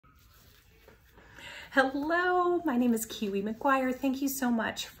Hello, my name is Kiwi McGuire. Thank you so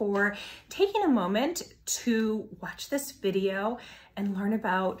much for taking a moment to watch this video and learn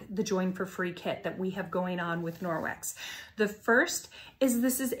about the Join for Free kit that we have going on with Norwex. The first is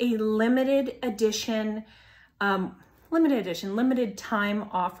this is a limited time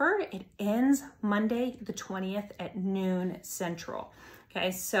offer. It ends Monday the 20th at noon Central.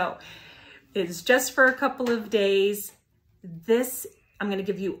 Okay, so it's just for a couple of days. I'm going to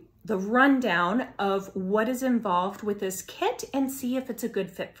give you the rundown of what is involved with this kit and see if it's a good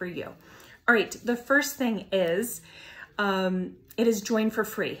fit for you. All right, the first thing is it is Join for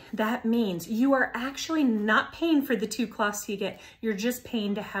Free. That means you are actually not paying for the 2 cloths you get. You're just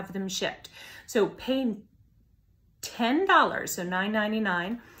paying to have them shipped. So paying $10, so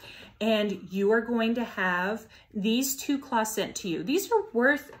 $9.99, and you are going to have these 2 cloths sent to you. These are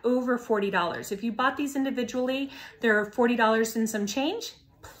worth over $40. If you bought these individually, they're $40 and some change.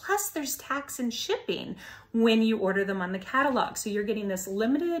 Plus there's tax and shipping when you order them on the catalog. So you're getting this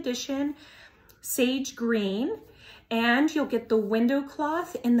limited edition sage green, and you'll get the window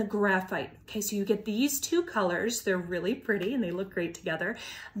cloth and the graphite. Okay, so you get these 2 colors. They're really pretty and they look great together.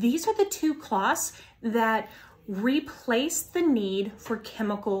 These are the 2 cloths that replace the need for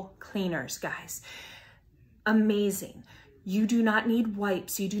chemical cleaners, guys. Amazing. You do not need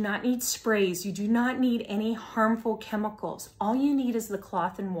wipes, you do not need sprays, you do not need any harmful chemicals. All you need is the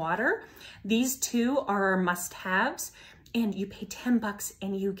cloth and water. These 2 are our must-haves, and you pay 10 bucks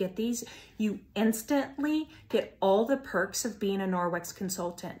and you get these. You instantly get all the perks of being a Norwex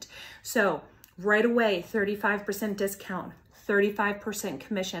consultant. So right away, 35% discount, 35%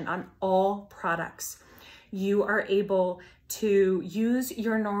 commission on all products. You are able to use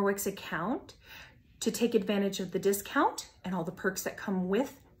your Norwex account to take advantage of the discount and all the perks that come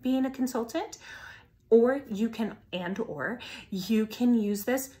with being a consultant, or you can use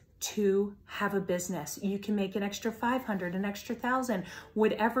this to have a business. You can make an extra 500, an extra 1,000,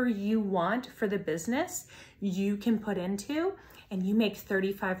 whatever you want for the business, you can put into, and you make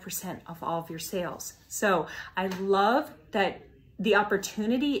 35% of all of your sales. So I love that the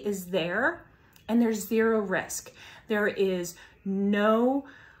opportunity is there and there's zero risk. There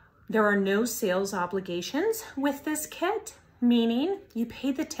are no sales obligations with this kit, meaning you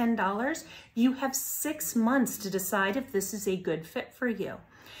pay the $10, you have 6 months to decide if this is a good fit for you.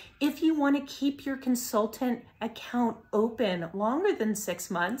 If you want to keep your consultant account open longer than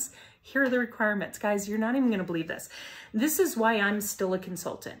 6 months, here are the requirements. Guys, you're not even going to believe this. This is why I'm still a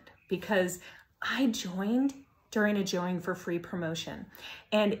consultant, because I joined during a Join for Free promotion.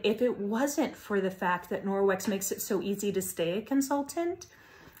 And if it wasn't for the fact that Norwex makes it so easy to stay a consultant,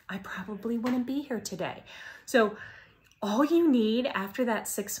 I probably wouldn't be here today. So all you need after that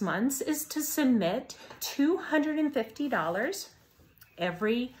 6 months is to submit $250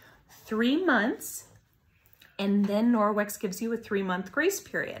 every 3 months, and then Norwex gives you a 3-month grace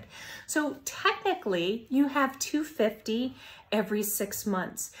period. So technically you have $250 every 6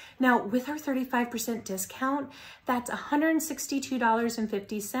 months. Now with our 35% discount, that's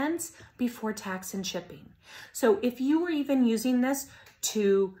 $162.50 before tax and shipping. So if you were even using this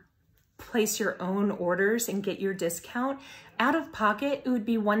to place your own orders and get your discount, out of pocket, it would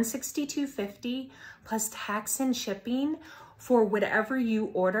be $162.50 plus tax and shipping for whatever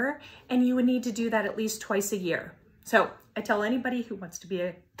you order, and you would need to do that at least twice a year. So I tell anybody who wants to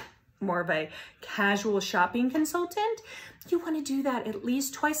be more of a casual shopping consultant, you want to do that at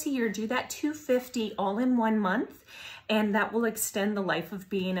least twice a year. Do that $250 all in 1 month, and that will extend the life of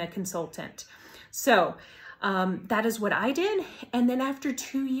being a consultant. So that is what I did. And then after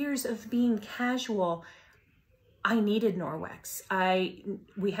 2 years of being casual, I needed Norwex.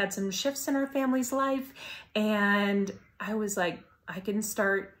 We had some shifts in our family's life, and I was like, I can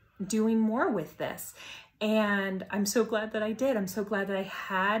start doing more with this. And I'm so glad that I did. I'm so glad that I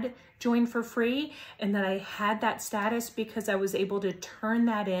had Join for Free and that I had that status, because I was able to turn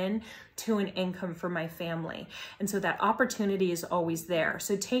that in to an income for my family. And so that opportunity is always there.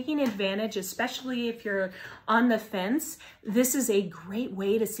 So taking advantage, especially if you're on the fence, this is a great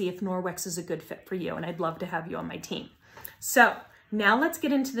way to see if Norwex is a good fit for you. And I'd love to have you on my team. So now let's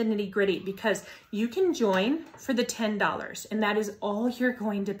get into the nitty gritty, because you can join for the $10 and that is all you're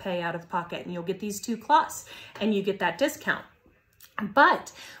going to pay out of pocket, and you'll get these 2 cloths and you get that discount.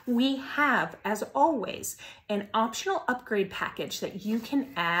 But we have, as always, an optional upgrade package that you can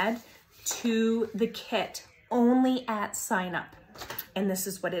add to the kit only at sign up. And this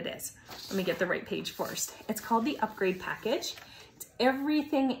is what it is. Let me get the right page first. It's called the upgrade package. It's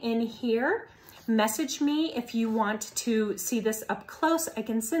everything in here. Message me if you want to see this up close. I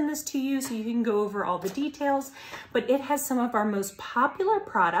can send this to you so you can go over all the details, but it has some of our most popular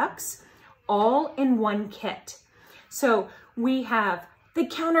products, all in one kit. So we have the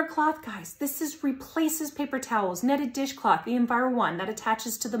counter cloth, guys. This replaces paper towels, netted dishcloth, the Enviro1 that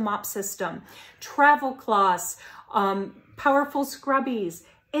attaches to the mop system, travel cloths, powerful scrubbies,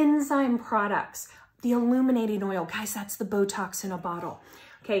 enzyme products, the illuminating oil. Guys, that's the Botox in a bottle.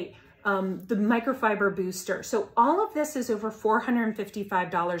 Okay, the microfiber booster. So all of this is over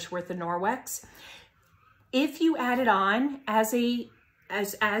 $455 worth of Norwex. If you add it on as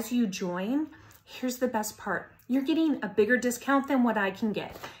you join, here's the best part. You're getting a bigger discount than what I can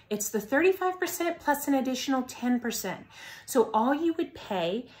get. It's the 35% plus an additional 10%. So all you would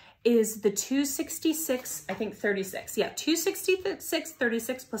pay is the $266, I think 36. Yeah,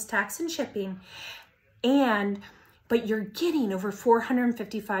 $266.36 plus tax and shipping. But you're getting over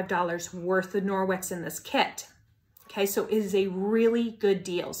 $455 worth of Norwex in this kit. Okay, so it is a really good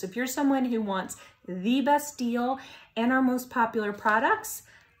deal. So if you're someone who wants the best deal and our most popular products,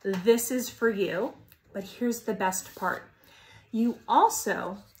 this is for you. But here's the best part. You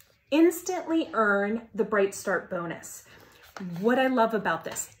also instantly earn the Bright Start bonus. What I love about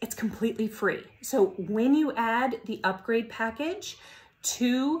this, it's completely free. So when you add the upgrade package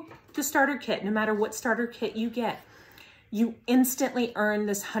to the starter kit, no matter what starter kit you get, you instantly earn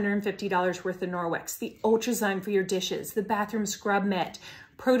this $150 worth of Norwex, the Ultrazyme for your dishes, the bathroom scrub mitt,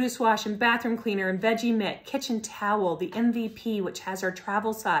 produce wash and bathroom cleaner and veggie mitt, kitchen towel, the MVP, which has our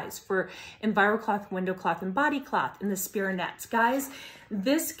travel size for Envirocloth window cloth and body cloth, and the Spironets. Guys,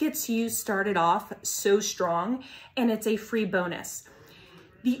 this gets you started off so strong, and it's a free bonus.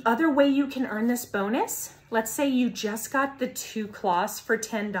 The other way you can earn this bonus, let's say you just got the 2 cloths for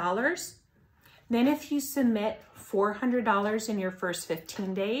 $10. Then if you submit $400 in your first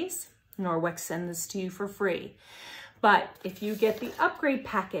 15 days, Norwex sends this to you for free. But if you get the upgrade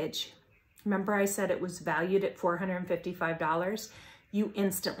package, remember I said it was valued at $455, you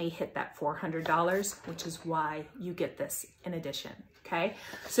instantly hit that $400, which is why you get this in addition, okay?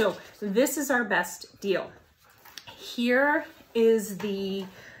 So this is our best deal. Here's the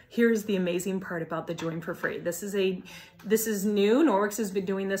amazing part about the join for free. This is new. Norwex has been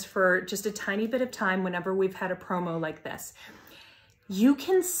doing this for just a tiny bit of time whenever we've had a promo like this. You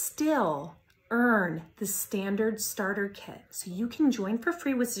can still earn the standard starter kit. So you can join for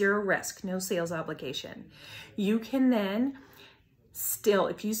free with 0 risk, no sales obligation. You can then still,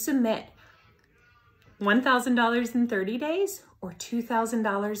 if you submit $1,000 in 30 days or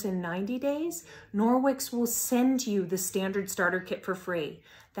 $2,000 in 90 days, Norwex will send you the standard starter kit for free.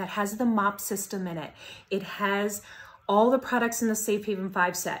 That has the mop system in it. It has all the products in the Safe Haven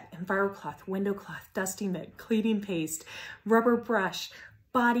 5 set, Envirocloth, window cloth, dusty mitt, cleaning paste, rubber brush,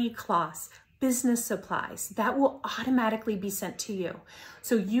 body cloths, business supplies. That will automatically be sent to you.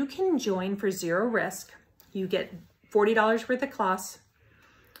 So you can join for 0 risk. You get $40 worth of cloths.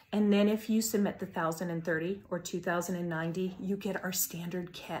 And then if you submit the 1,030 or 2,090, you get our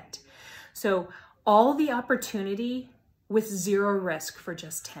standard kit. So all the opportunity with 0 risk for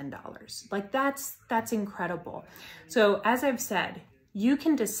just $10. Like that's incredible. So as I've said, you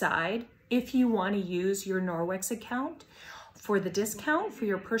can decide if you want to use your Norwex account for the discount for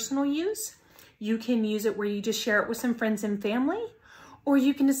your personal use. You can use it where you just share it with some friends and family, or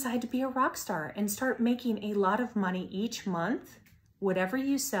you can decide to be a rock star and start making a lot of money each month. Whatever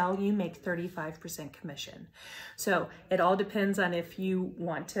you sell, you make 35% commission. So it all depends on if you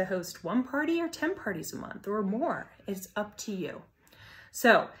want to host 1 party or 10 parties a month or more. It's up to you.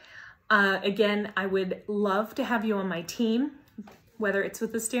 So again, I would love to have you on my team, whether it's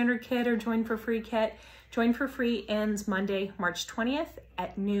with the standard kit or join for free kit. Join for free ends Monday, March 20th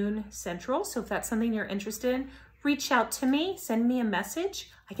at noon Central. So if that's something you're interested in, reach out to me, send me a message.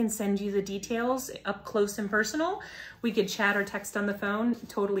 I can send you the details up close and personal. We could chat or text on the phone,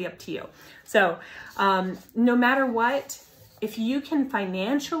 totally up to you. So no matter what, if you can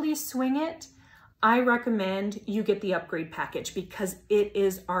financially swing it, I recommend you get the upgrade package because it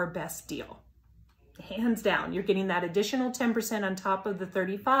is our best deal. Hands down, you're getting that additional 10% on top of the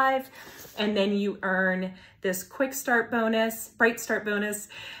 35, and then you earn this quick start bonus, bright start bonus.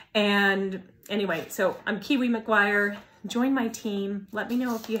 And anyway, so I'm Kiwi McGuire. Join my team. Let me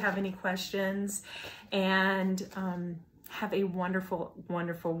know if you have any questions, and have a wonderful,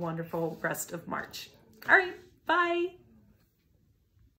 wonderful, wonderful rest of March. All right, bye.